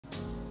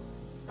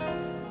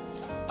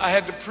I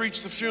had to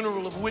preach the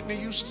funeral of Whitney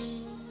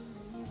Houston.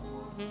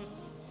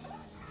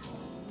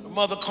 Her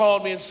mother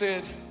called me and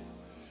said,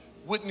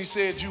 Whitney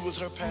said you was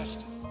her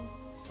pastor.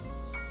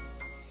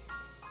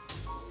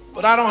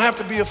 But I don't have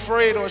to be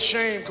afraid or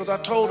ashamed because I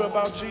told her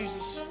about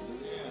Jesus.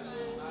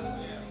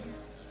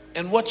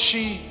 And what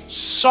she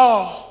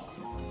saw,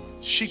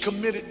 she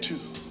committed to.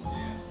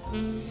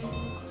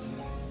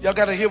 Y'all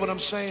got to hear what I'm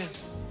saying.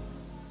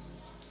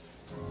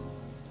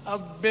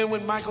 I've been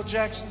with Michael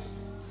Jackson.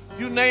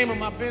 You name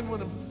him, I've been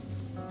with him.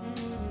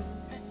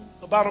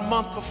 About a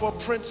month before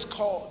Prince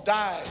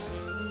died,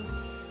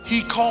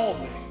 he called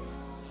me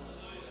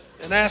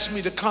and asked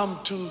me to come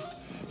to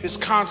his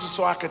concert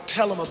so I could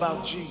tell him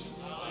about Jesus.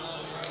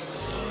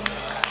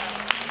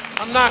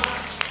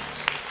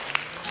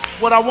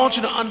 What I want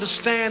you to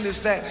understand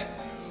is that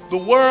the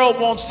world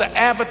wants to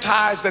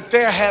advertise that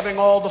they're having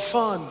all the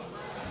fun.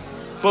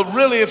 But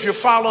really, if you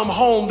follow them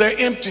home, they're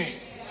empty.